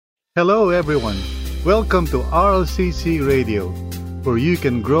Hello, everyone. Welcome to RLCC Radio, where you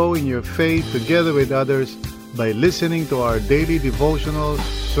can grow in your faith together with others by listening to our daily devotionals,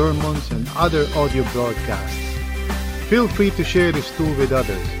 sermons, and other audio broadcasts. Feel free to share this tool with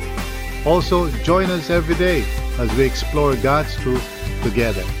others. Also, join us every day as we explore God's truth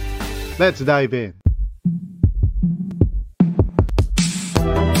together. Let's dive in.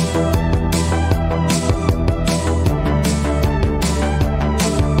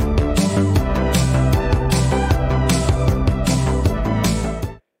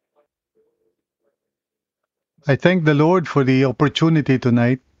 I thank the Lord for the opportunity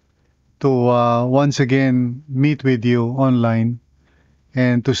tonight to once again meet with you online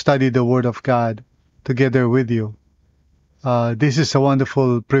and to study the Word of God together with you. This is a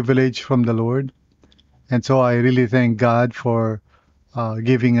wonderful privilege from the Lord, and so I really thank God for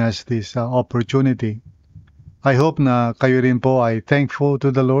giving us this opportunity. I hope na kayo rin po ay thankful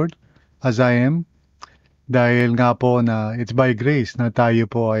to the Lord as I am dahil nga po na it's by grace na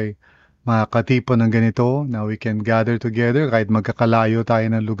tayo po ay makakatipon ng ganito, na we can gather together kahit magkakalayo tayo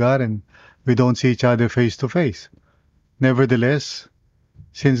ng lugar and we don't see each other face to face. Nevertheless,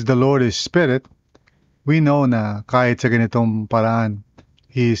 since the Lord is Spirit, we know na kahit sa ganitong paraan,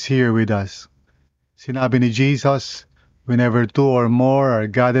 He is here with us. Sinabi ni Jesus, whenever two or more are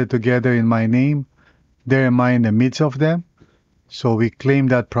gathered together in my name, there am I in the midst of them. So we claim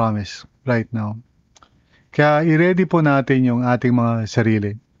that promise right now. Kaya i-ready po natin yung ating mga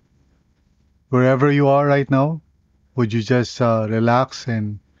sarili. Wherever you are right now, would you just relax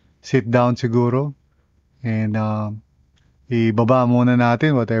and sit down siguro? And ibaba muna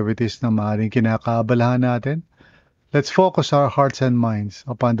natin whatever it is na maaaring kinakaabalahan natin. Let's focus our hearts and minds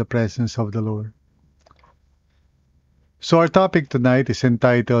upon the presence of the Lord. So our topic tonight is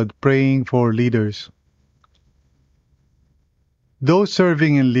entitled Praying for Leaders. Those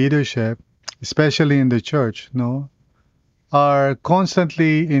serving in leadership, especially in the church, are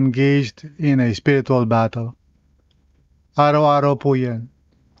constantly engaged in a spiritual battle. Araw-araw po yan.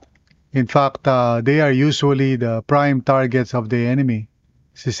 In fact, they are usually the prime targets of the enemy,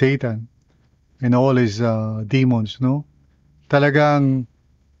 si Satan, and all his demons, Talagang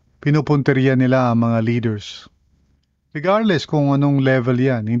pinupunteriya nila ang mga leaders. Regardless kung anong level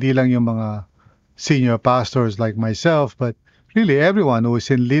yan, hindi lang yung mga senior pastors like myself, but really everyone who is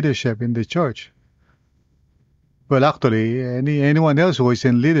in leadership in the church. Well, actually, anyone else who is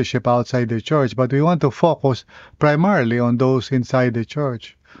in leadership outside the church, but we want to focus primarily on those inside the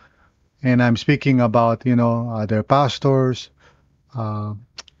church. And I'm speaking about, other pastors, mga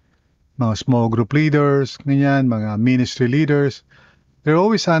small group leaders, ganyan, mga ministry leaders. They're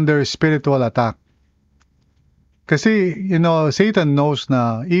always under spiritual attack. Kasi, Satan knows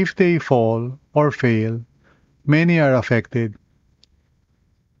na if they fall or fail, many are affected.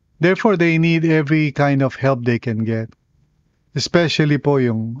 Therefore, they need every kind of help they can get, especially po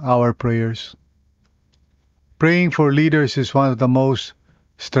yung our prayers. Praying for leaders is one of the most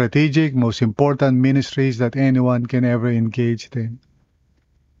strategic, most important ministries that anyone can ever engage in.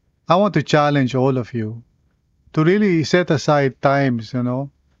 I want to challenge all of you to really set aside times,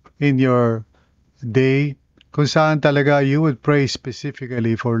 in your day kung saan talaga you would pray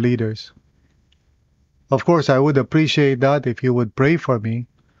specifically for leaders. Of course, I would appreciate that if you would pray for me.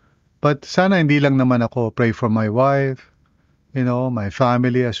 But sana hindi lang naman ako pray for my wife, my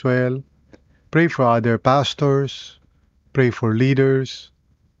family as well. Pray for other pastors. Pray for leaders.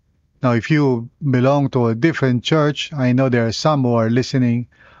 Now, if you belong to a different church, I know there are some who are listening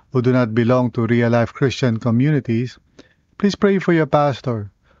who do not belong to real-life Christian communities. Please pray for your pastor,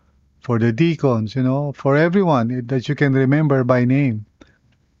 for the deacons, for everyone that you can remember by name.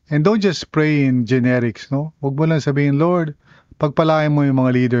 And don't just pray in generics, Huwag mo lang sabihin, Lord, pagpalain mo yung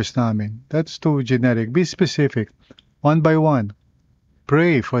mga leaders namin. That's too generic. Be specific. One by one.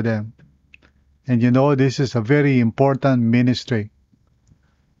 Pray for them. And this is a very important ministry.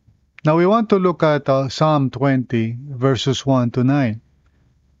 Now we want to look at Psalm 20 verses 1 to 9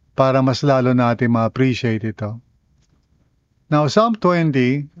 para mas lalo natin ma-appreciate ito. Now Psalm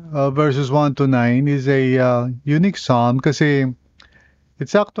 20 verses 1 to 9 is a unique psalm kasi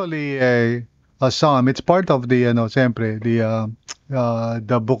it's actually a psalm. It's part of the, siyempre,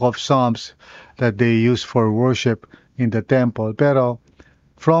 the book of Psalms that they use for worship in the temple. Pero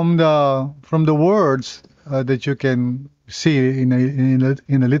from the words that you can see in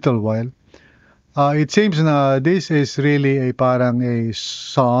a little while, it seems na this is really parang a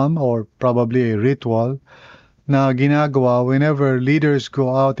psalm or probably a ritual na ginagawa whenever leaders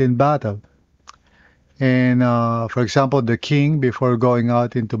go out in battle. And for example, the king, before going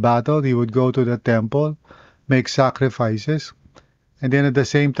out into battle, he would go to the temple, make sacrifices, And then at the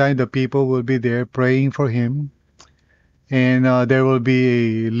same time, the people will be there praying for him. And there will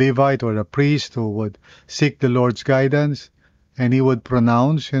be a Levite or a priest who would seek the Lord's guidance, and he would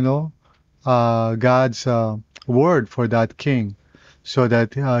pronounce, God's word for that king, so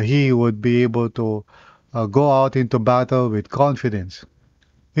that he would be able to go out into battle with confidence.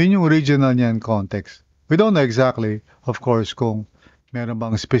 Yun yung original niyan context. We don't know exactly, of course, kung meron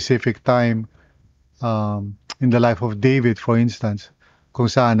bang specific time in the life of David, for instance, kung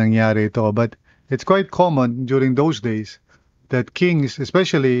saan nangyari ito. But it's quite common during those days that kings,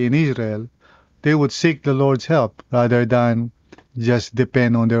 especially in Israel, they would seek the Lord's help rather than just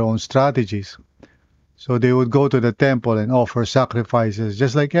depend on their own strategies. So they would go to the temple and offer sacrifices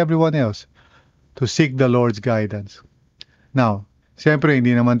just like everyone else to seek the Lord's guidance. Now, siyempre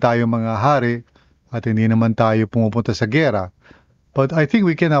hindi naman tayo mga hari at hindi naman tayo pumupunta sa gera. But I think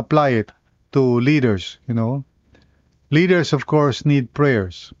we can apply it to leaders. Leaders, of course, need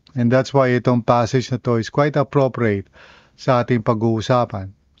prayers. And that's why itong passage na to is quite appropriate sa ating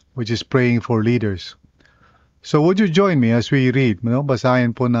pag-uusapan, which is praying for leaders. So would you join me as we read?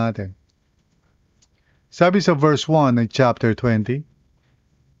 Basahin po natin. Sabi sa verse 1 ng chapter 20,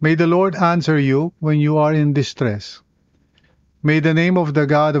 May the Lord answer you when you are in distress. May the name of the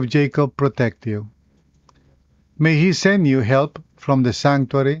God of Jacob protect you. May He send you help from the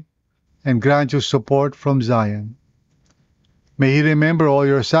sanctuary and grant you support from Zion. May He remember all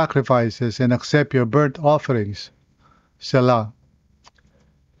your sacrifices and accept your burnt offerings. Selah.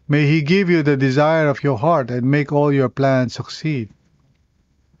 May He give you the desire of your heart and make all your plans succeed.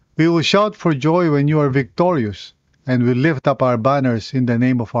 We will shout for joy when you are victorious, and will lift up our banners in the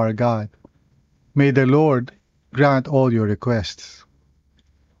name of our God. May the Lord grant all your requests.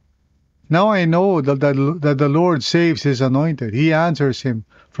 Now I know that the Lord saves His anointed. He answers him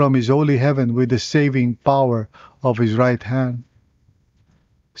from His holy heaven with the saving power of His right hand.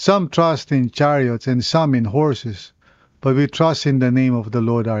 Some trust in chariots and some in horses, but we trust in the name of the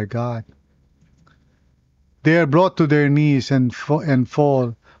Lord our God. They are brought to their knees and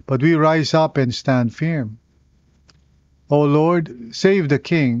fall, but we rise up and stand firm. O Lord, save the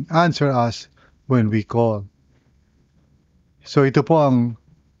King, answer us when we call. So ito po ang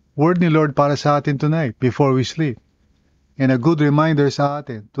word ni Lord para sa atin tonight before we sleep. And a good reminder sa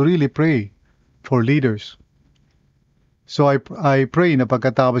atin to really pray for leaders. So I pray na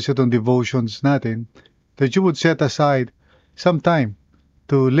pagkatapos itong devotions natin, that you would set aside some time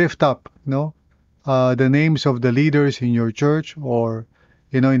to lift up, the names of the leaders in your church, or,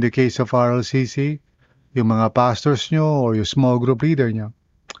 in the case of RLCC, yung mga pastors nyo or yung small group leader nyo.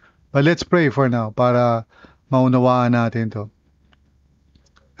 But let's pray for now para maunawaan natin to.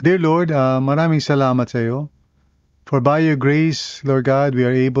 Dear Lord, maraming salamat sa iyo. For by your grace, Lord God, we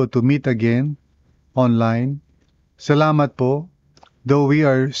are able to meet again online. Salamat po. Though we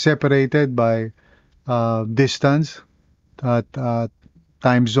are separated by distance at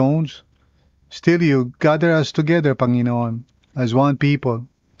time zones, still you gather us together, Panginoon, as one people,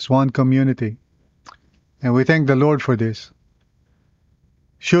 as one community. And we thank the Lord for this.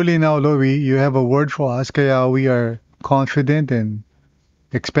 Surely now, Lord, you have a word for us, kaya we are confident and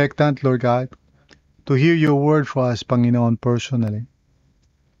expectant, Lord God, to hear your word for us, Panginoon, personally.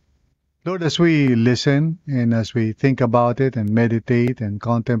 Lord, as we listen and as we think about it and meditate and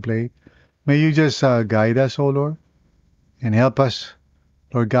contemplate, may you just guide us, O Lord, and help us,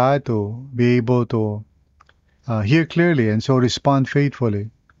 Lord God, to be able to hear clearly and so respond faithfully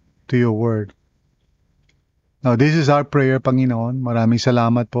to your word. Now, this is our prayer, Panginoon. Maraming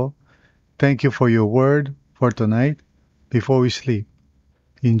salamat po. Thank you for your word for tonight before we sleep.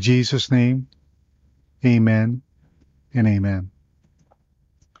 In Jesus' name, amen and amen.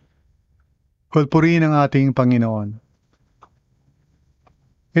 Purihin ang ating Panginoon.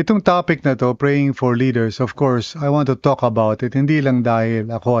 Itong topic na to, praying for leaders, of course, I want to talk about it, hindi lang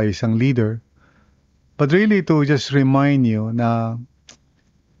dahil ako ay isang leader, but really to just remind you na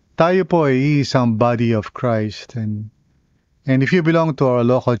tayo po ay isang body of Christ. And if you belong to our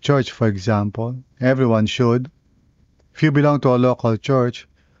local church, for example, everyone should. If you belong to a local church,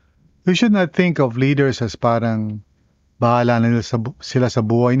 you should not think of leaders as parang bahala na sila sa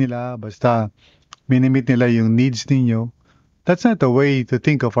buhay nila, basta minimit nila yung needs ninyo. That's not the way to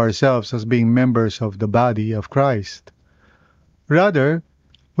think of ourselves as being members of the body of Christ. Rather,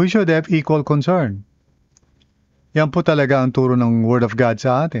 we should have equal concern. Yan po talaga ang turo ng Word of God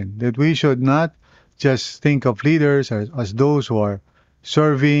sa atin, that we should not just think of leaders as those who are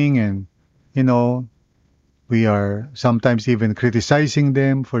serving and, we are sometimes even criticizing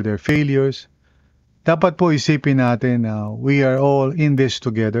them for their failures. Dapat po isipin natin na we are all in this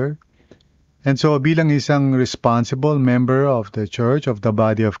together. And so bilang isang responsible member of the church, of the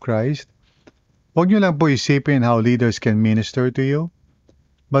body of Christ, huwag nyo lang po isipin how leaders can minister to you,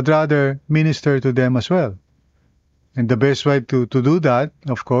 but rather minister to them as well. And the best way to do that,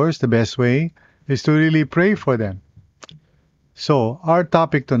 of course, the best way is to really pray for them. So, our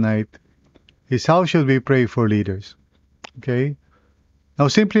topic tonight is how should we pray for leaders? Okay? Now,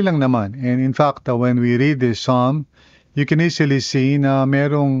 simple lang naman. And in fact, when we read this psalm, you can easily see na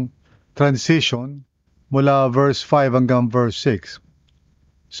merong transition mula verse 5 hanggang verse 6.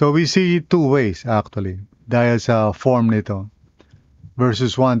 So, we see two ways actually dahil sa form nito.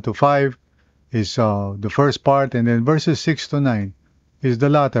 Verses 1 to 5 is the first part, and then verses 6 to 9 is the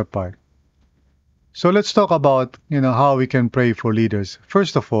latter part. So let's talk about, how we can pray for leaders.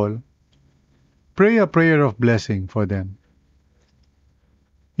 First of all, pray a prayer of blessing for them.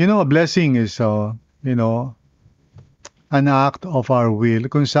 A blessing is, an act of our will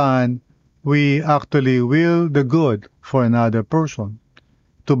kung saan we actually will the good for another person.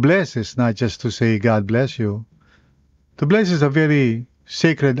 To bless is not just to say, God bless you. To bless is a very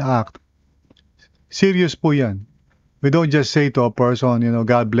sacred act. Serious po yan. We don't just say to a person,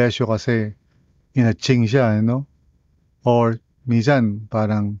 God bless you kasi inaching siya, Or minsan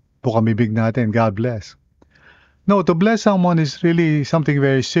parang bukang-bibig natin, God bless. No, to bless someone is really something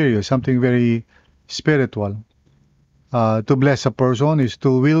very serious, something very spiritual. To bless a person is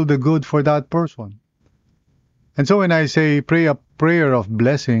to will the good for that person. And so when I say pray a prayer of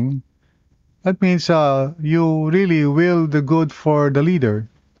blessing, that means you really will the good for the leader.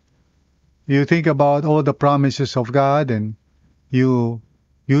 You think about all the promises of God and you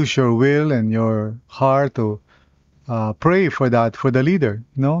use your will and your heart to pray for that, for the leader,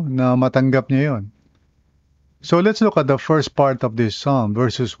 na matanggap niya yon. So let's look at the first part of this psalm,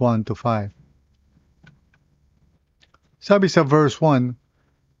 verses 1 to 5. Sabi sa verse 1,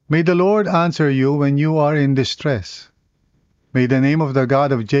 May the Lord answer you when you are in distress. May the name of the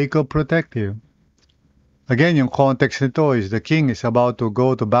God of Jacob protect you. Again, yung context nito is the king is about to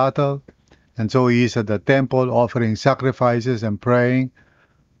go to battle, and so he is at the temple offering sacrifices and praying.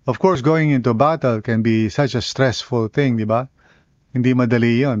 Of course, going into battle can be such a stressful thing, di ba? Hindi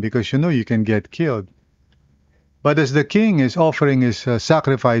madali yun because you can get killed. But as the king is offering his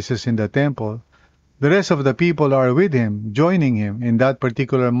sacrifices in the temple, the rest of the people are with him, joining him in that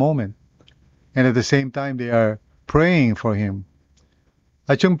particular moment. And at the same time, they are praying for him.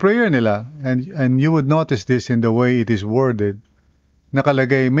 At yung prayer nila, and you would notice this in the way it is worded,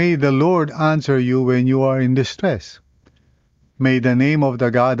 nakalagay, May the Lord answer you when you are in distress. May the name of the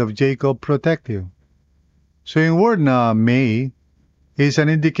God of Jacob protect you. So yung word na may is an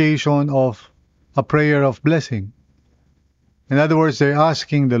indication of a prayer of blessing. In other words, they're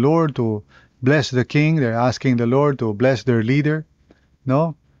asking the Lord to bless the king. They're asking the Lord to bless their leader.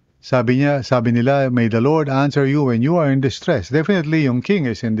 No? Sabi nila, may the Lord answer you when you are in distress. Definitely yung king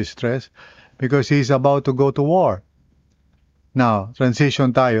is in distress because he's about to go to war. Now,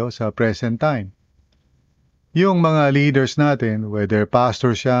 transition tayo sa present time. Yung mga leaders natin, whether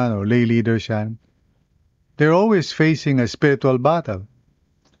pastors yan or lay leaders yan, they're always facing a spiritual battle.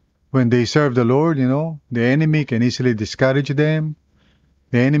 When they serve the Lord, the enemy can easily discourage them.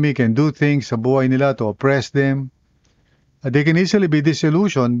 The enemy can do things sa buhay nila to oppress them. They can easily be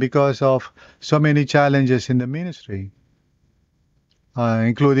disillusioned because of so many challenges in the ministry,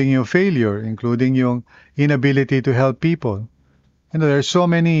 including yung failure, including yung inability to help people. There's so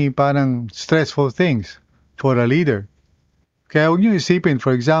many parang stressful things for a leader. Kaya huwag niyo isipin,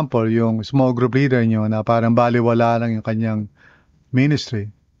 for example, yung small group leader niyo na parang baliwala lang yung kanyang ministry.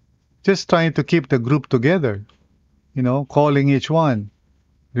 Just trying to keep the group together, calling each one,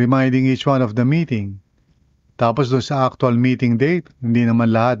 reminding each one of the meeting. Tapos doon sa actual meeting date, hindi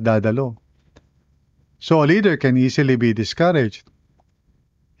naman lahat dadalo. So a leader can easily be discouraged.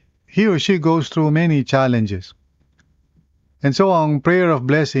 He or she goes through many challenges. And so ang prayer of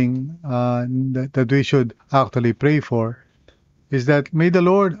blessing that we should actually pray for is that may the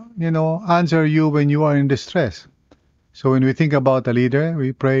Lord, answer you when you are in distress. So when we think about a leader,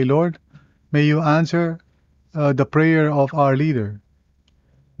 we pray, Lord, may you answer the prayer of our leader.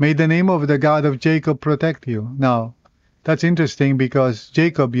 May the name of the God of Jacob protect you. Now, that's interesting because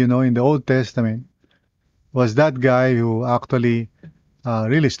Jacob, in the Old Testament, was that guy who actually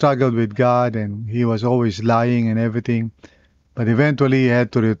really struggled with God and he was always lying and everything. But eventually he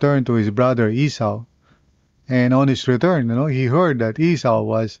had to return to his brother Esau. And on his return, he heard that Esau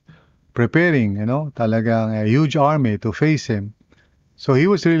was preparing, talagang a huge army to face him. So he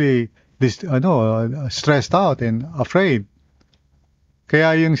was really stressed out and afraid.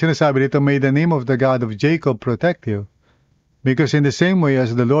 Kaya yung sinasabi dito, may the name of the God of Jacob protect you. Because in the same way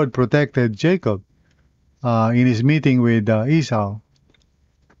as the Lord protected Jacob in his meeting with Esau,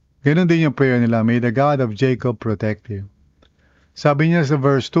 ganun din yung prayer nila, may the God of Jacob protect you. Sabi niya sa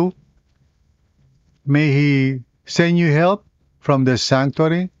verse 2, may He send you help from the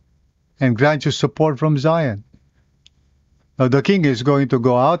sanctuary and grant you support from Zion. Now the king is going to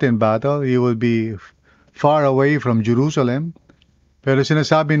go out in battle. He will be far away from Jerusalem. Pero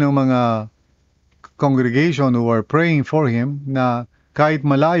sinasabi ng mga congregation who are praying for him na kahit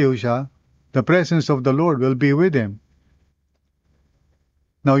malayo siya, the presence of the Lord will be with him.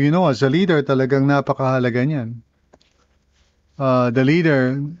 Now, as a leader, talagang napakahalaga niyan. The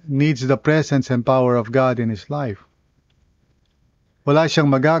leader needs the presence and power of God in his life. Wala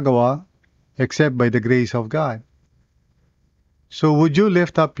siyang magagawa except by the grace of God. So would you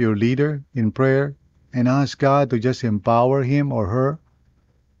lift up your leader in prayer and ask God to just empower him or her?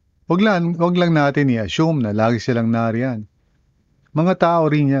 Wag lang natin i-assume na lagi silang nariyan. Mga tao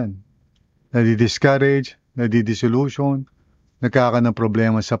rin yan. Nadi-discourage, nadi-disillusion, nagkakaroon ng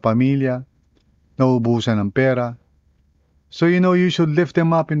problema sa pamilya, nauubusan ng pera. So you should lift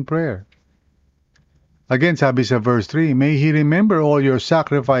them up in prayer. Again, sabi sa verse 3, may He remember all your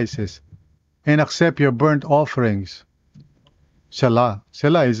sacrifices and accept your burnt offerings. Selah.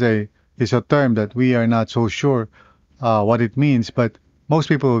 Selah is a term that we are not so sure what it means, but most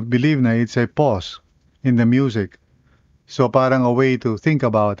people believe na it's a pause in the music. So parang a way to think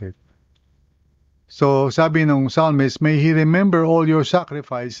about it. So sabi ng psalmist, may He remember all your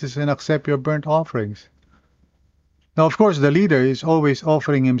sacrifices and accept your burnt offerings. Now, of course, the leader is always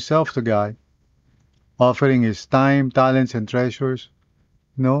offering himself to God, offering his time, talents, and treasures,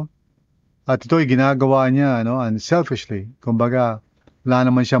 At ito'y ginagawa niya, unselfishly. Kumbaga, wala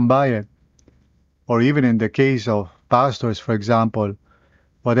naman siyang bayad. Or even in the case of pastors, for example,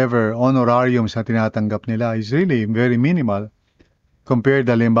 whatever honorariums na tinatanggap nila is really very minimal compared,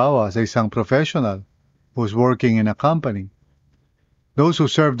 halimbawa, sa isang professional who's working in a company. Those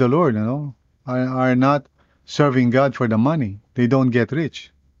who serve the Lord, are not serving God for the money. They don't get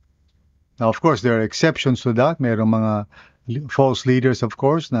rich. Now, of course, there are exceptions to that. Mayroong mga false leaders, of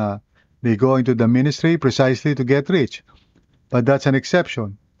course, na they go into the ministry precisely to get rich. But that's an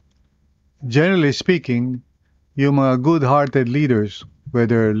exception. Generally speaking, yung mga good-hearted leaders,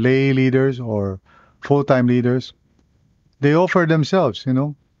 whether lay leaders or full-time leaders, they offer themselves,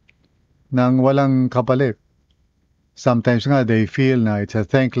 nang walang kapalit. Sometimes nga, they feel na it's a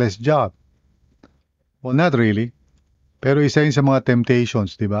thankless job. Well, not really. Pero isa yun sa mga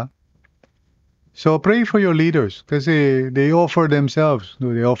temptations, di ba? So pray for your leaders kasi they offer themselves.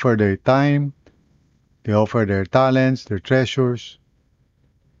 They offer their time, they offer their talents, their treasures.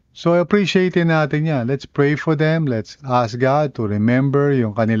 So appreciatein natin yan. Let's pray for them. Let's ask God to remember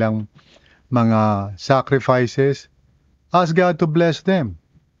yung kanilang mga sacrifices. Ask God to bless them.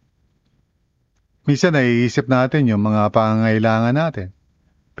 Minsan naiisip natin yung mga pangangailangan natin.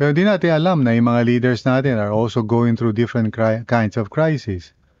 Pero di natin alam na yung mga leaders natin are also going through different kinds of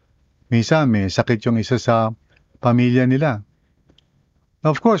crises. Minsan may sakit yung isa sa pamilya nila.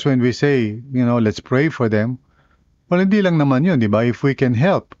 Of course, when we say, let's pray for them, well, hindi lang naman yun, di ba? If we can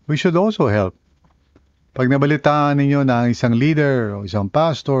help, we should also help. Pag nabalitaan ninyo na ang isang leader o isang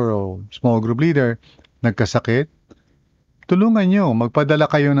pastor o small group leader nagkasakit, tulungan nyo,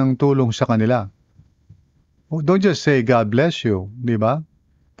 magpadala kayo ng tulong sa kanila. Don't just say, God bless you, di ba?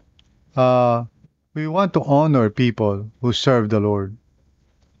 We want to honor people who serve the Lord.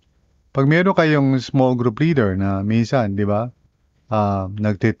 Pag meron kayong small group leader na minsan, di ba,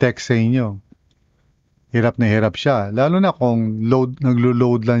 nagte-text sa inyo, hirap na hirap siya, lalo na kung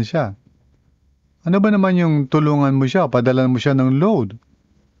naglo-load lang siya. Ano ba naman yung tulungan mo siya, padalan mo siya ng load?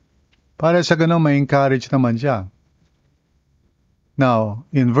 Para sa ganun, ma-encourage naman siya. Now,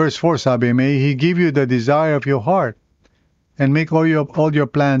 in verse 4, sabi, may He give you the desire of your heart and make all your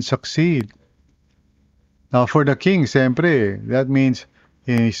plans succeed. Now, for the king, siyempre, that means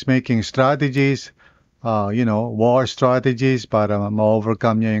he's making strategies, war strategies para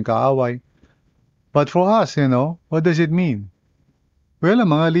ma-overcome niya yung kaaway. But for us, what does it mean? Well, ang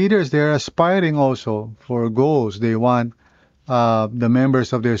mga leaders, they're aspiring also for goals. They want the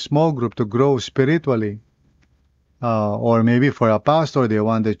members of their small group to grow spiritually. Or maybe for a pastor, they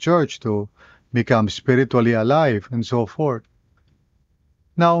want the church to become spiritually alive and so forth.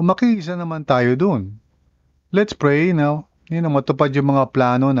 Now, makiisa naman tayo dun. Let's pray now. Matupad yung mga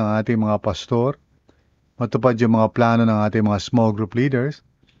plano ng ating mga pastor. Matupad yung mga plano ng ating mga small group leaders.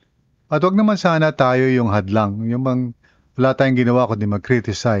 At wag naman sana tayo yung hadlang. Yung bang wala tayong ginawa kundi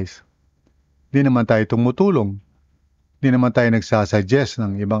mag-criticize. Di naman tayo tumutulong. Di naman tayo nagsasuggest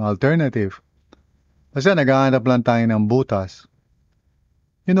ng ibang alternative. Basta naghahanap lang tayo ng butas.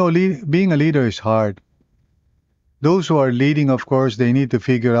 You know, being a leader is hard. Those who are leading, of course, they need to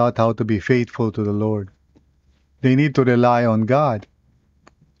figure out how to be faithful to the Lord. They need to rely on God.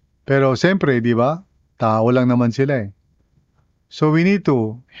 Pero siyempre, di ba? Tao lang naman sila eh. So we need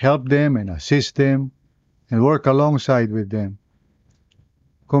to help them and assist them and work alongside with them.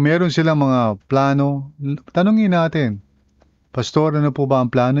 Kung meron silang mga plano, tanungin natin, Pastor, ano po ba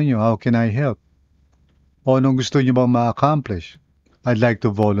ang plano nyo? How can I help? O anong gusto nyo bang ma-accomplish? I'd like to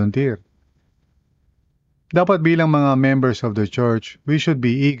volunteer. Dapat bilang mga members of the church, we should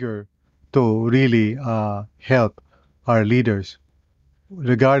be eager to really help our leaders,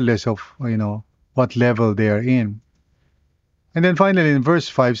 regardless of, what level they are in. And then finally, in verse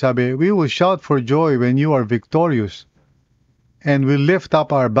 5, sabi, we will shout for joy when you are victorious, and will lift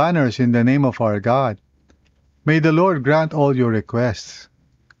up our banners in the name of our God. May the Lord grant all your requests.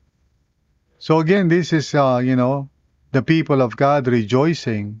 So again, this is, the people of God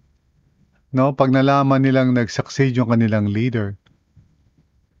rejoicing, no, pag nalaman nilang nag-succeed yung kanilang leader.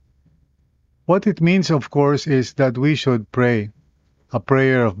 What it means, of course, is that we should pray a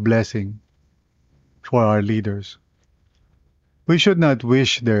prayer of blessing for our leaders. We should not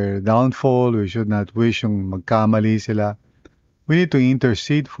wish their downfall. We should not wish yung magkamali sila. We need to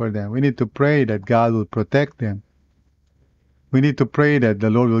intercede for them. We need to pray that God will protect them. We need to pray that the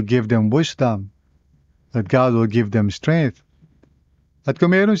Lord will give them wisdom, that God will give them strength. At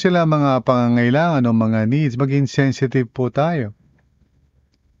kung meron sila mga pangangailangan o mga needs, maging sensitive po tayo.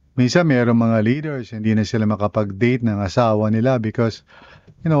 Minsan meron mga leaders, hindi na sila makapag-date ng asawa nila because,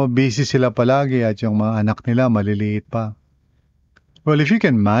 busy sila palagi at yung mga anak nila maliliit pa. Well, if you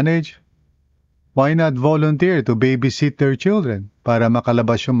can manage, why not volunteer to babysit their children para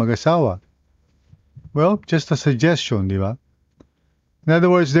makalabas yung mag-asawa? Well, just a suggestion, di ba? In other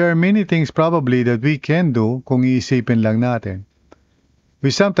words, there are many things probably that we can do kung iisipin lang natin. We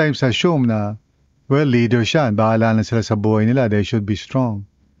sometimes assume na, leaders yan, bahala na sila sa buhay nila, they should be strong.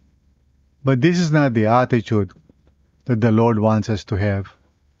 But this is not the attitude that the Lord wants us to have.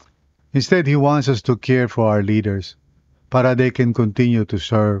 Instead, He wants us to care for our leaders para they can continue to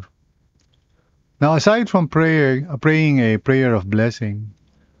serve. Now, aside from praying a prayer of blessing,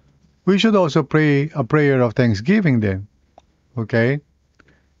 we should also pray a prayer of thanksgiving then. Okay?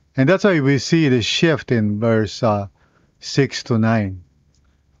 And that's why we see the shift in verse 6 to 9.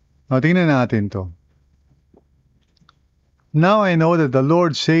 Now, tingnan natin to. Now I know that the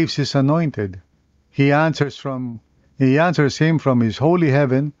Lord saves His anointed. He answers Him from His holy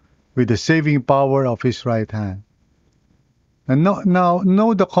heaven with the saving power of His right hand. And now,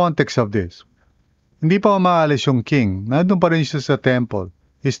 know the context of this. Hindi pa umaalis yung king. Nandun pa rin siya sa temple.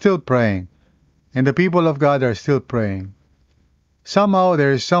 He's still praying. And the people of God are still praying. Somehow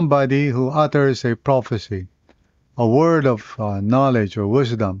there is somebody who utters a prophecy, a word of knowledge or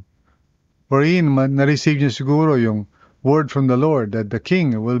wisdom, wherein na-receive niya siguro yung word from the Lord that the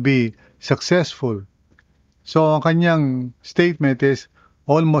king will be successful. So ang kanyang statement is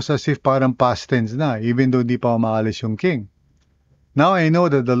almost as if parang past tense na, even though di pa umaalis yung king. Now I know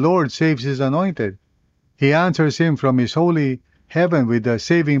that the Lord saves His anointed. He answers Him from His holy heaven with the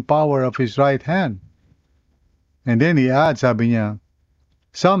saving power of His right hand. And then he adds, sabi niya,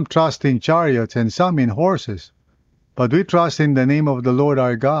 some trust in chariots and some in horses, but we trust in the name of the Lord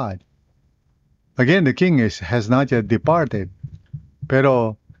our God. Again, the king has not yet departed.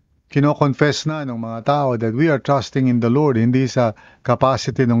 Pero kino-confess na ng mga tao that we are trusting in the Lord, hindi sa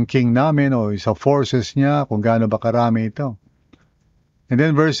capacity ng king namin o sa forces niya, kung gaano ba karami ito. And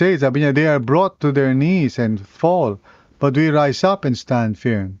then verse 8, sabi niya, they are brought to their knees and fall, but we rise up and stand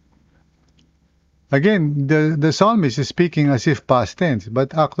firm. Again, the psalmist is speaking as if past tense,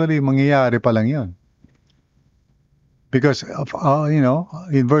 but actually mangyayari pa lang yun. Because,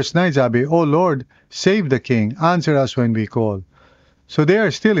 in verse 9, sabi, O Lord, save the king, answer us when we call. So they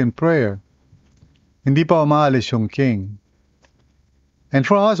are still in prayer. Hindi pa umaalis yung king. And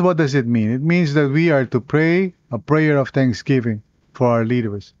for us, what does it mean? It means that we are to pray a prayer of thanksgiving for our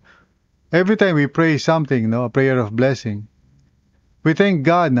leaders. Every time we pray something, a prayer of blessing, we thank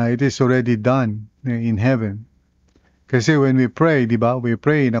God na it is already done in heaven. Kasi when we pray, di ba, we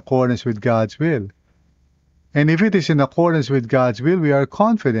pray in accordance with God's will. And if it is in accordance with God's will, we are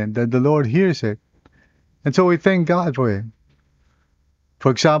confident that the Lord hears it. And so we thank God for it. For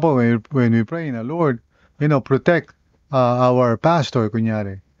example, when we pray na, Lord, protect our pastor,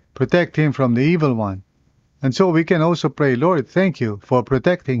 kunyari. Protect him from the evil one. And so we can also pray, Lord, thank you for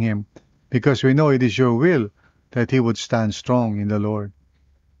protecting him, because we know it is your will that he would stand strong in the Lord.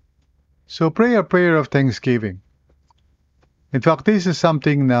 So pray a prayer of thanksgiving. In fact, this is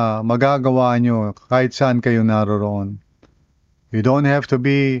something na magagawa nyo kahit saan kayo naroroon. You don't have to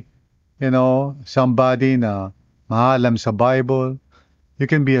be, somebody na maalam sa Bible. You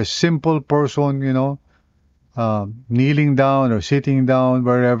can be a simple person, kneeling down or sitting down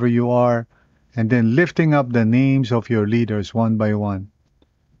wherever you are, and then lifting up the names of your leaders one by one.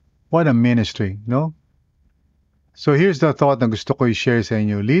 What a ministry, no? So here's the thought na gusto ko i-share sa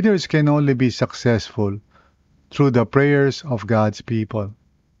inyo. Leaders can only be successful through the prayers of God's people.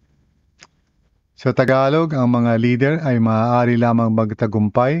 Sa Tagalog, ang mga leader ay maaari lamang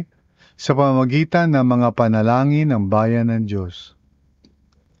magtagumpay sa pamamagitan ng mga panalangin ng bayan ng Diyos.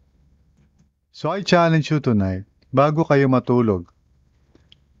 So I challenge you tonight, bago kayo matulog,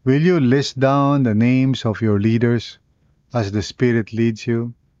 will you list down the names of your leaders as the Spirit leads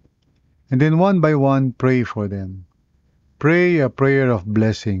you? And then one by one, pray for them. Pray a prayer of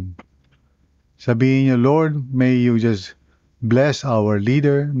blessing. Sabihin niyo, Lord, may you just bless our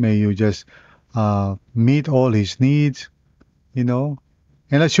leader. May you just meet all his needs,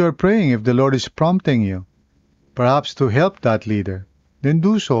 And as you're praying, if the Lord is prompting you, perhaps to help that leader, then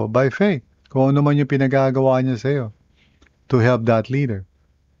do so by faith. Kung ano man yung pinagagawa niya sa'yo, to help that leader.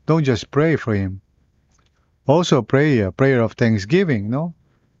 Don't just pray for him. Also pray a prayer of thanksgiving,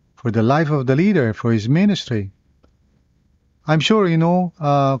 for the life of the leader, for his ministry. I'm sure,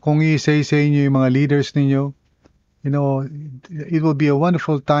 kung i-say sa inyo yung mga leaders ninyo, it will be a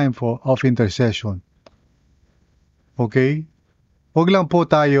wonderful time of intercession. Okay? Huwag lang po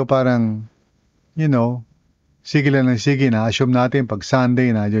tayo parang, sige lang ng sige na, assume natin pag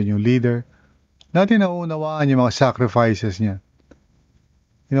Sunday na dyan yung leader, natin nauunawaan yung mga sacrifices niya.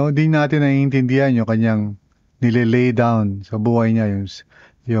 Di natin naiintindihan yung kanyang nililay down sa buhay niya,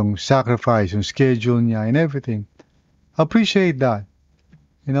 yung sacrifice, yung schedule niya, and everything. Appreciate that.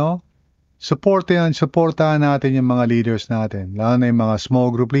 Supportahan natin yung mga leaders natin, lalo na yung mga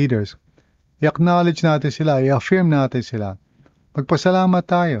small group leaders. I-acknowledge natin sila, i-affirm natin sila. Magpasalamat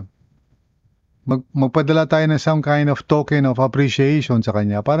tayo. Magpadala tayo ng some kind of token of appreciation sa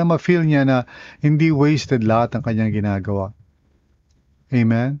kanya para ma-feel niya na hindi wasted lahat ng kanyang ginagawa.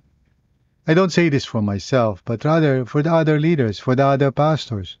 Amen? I don't say this for myself, but rather for the other leaders, for the other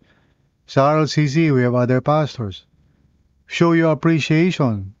pastors. Sa RLCC, we have other pastors. Show your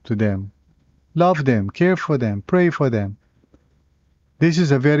appreciation to them. Love them, care for them, pray for them. This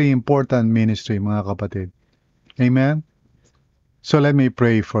is a very important ministry, mga kapatid. Amen? So let me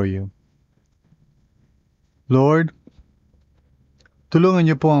pray for you. Lord, tulungan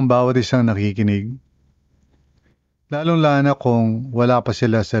niyo po ang bawat isang nakikinig. Lalong-lalo na kung wala pa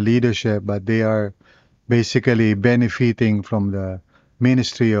sila sa leadership but they are basically benefiting from the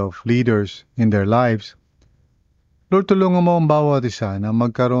ministry of leaders in their lives. Lord, tulungan mo ang bawat isa na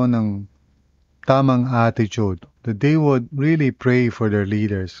magkaroon ng tamang attitude, that they would really pray for their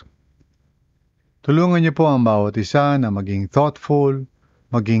leaders. Tulungan niyo po ang bawat isa na maging thoughtful,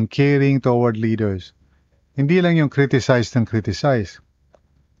 maging caring toward leaders. Hindi lang yung criticize,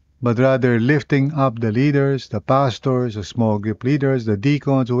 but rather lifting up the leaders, the pastors, the small group leaders, the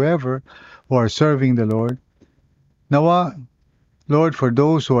deacons, whoever who are serving the Lord. Nawa, Lord, for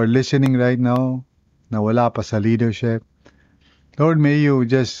those who are listening right now, na wala pa sa leadership, Lord, may you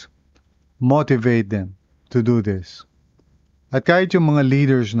just motivate them to do this. At kahit yung mga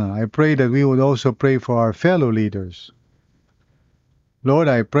leaders na, I pray that we would also pray for our fellow leaders. Lord,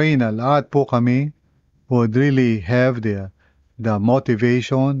 I pray na lahat po kami would really have the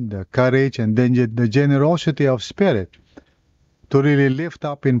motivation, the courage, and then the generosity of spirit to really lift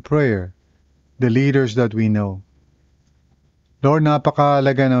up in prayer the leaders that we know. Lord,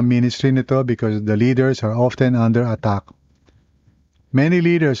 napakahalaga ng ministry nito because the leaders are often under attack. Many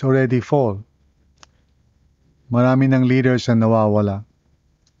leaders already fall. Marami ng leaders na nawawala.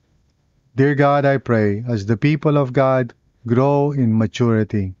 Dear God, I pray, as the people of God grow in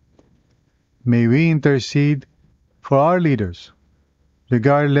maturity, may we intercede for our leaders,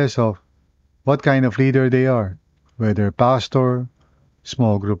 regardless of what kind of leader they are, whether pastor,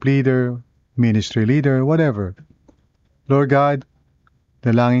 small group leader, ministry leader, whatever. Lord God,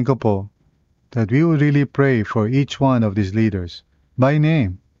 dalangin ko po that we will really pray for each one of these leaders by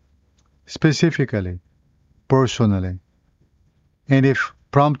name, specifically, personally. And if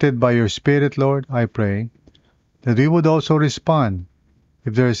prompted by your Spirit, Lord, I pray that we would also respond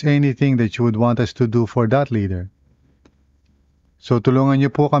if there is anything that you would want us to do for that leader. So tulungan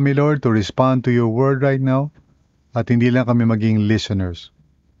niyo po kami, Lord, to respond to your word right now at hindi lang kami maging listeners.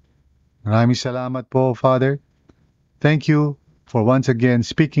 Maraming salamat po, Father. Thank you for once again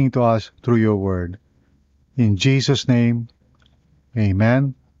speaking to us through your word. In Jesus' name,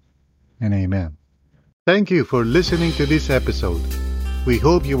 amen and amen. Thank you for listening to this episode. We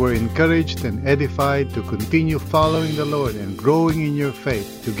hope you were encouraged and edified to continue following the Lord and growing in your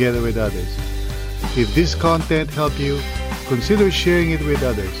faith together with others. If this content helped you, consider sharing it with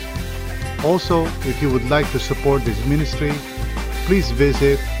others. Also, if you would like to support this ministry, please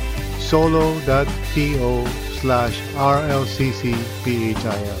visit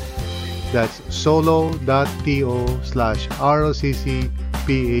solo.to/rlccphil. That's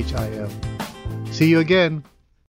solo.to/rlccphil. See you again.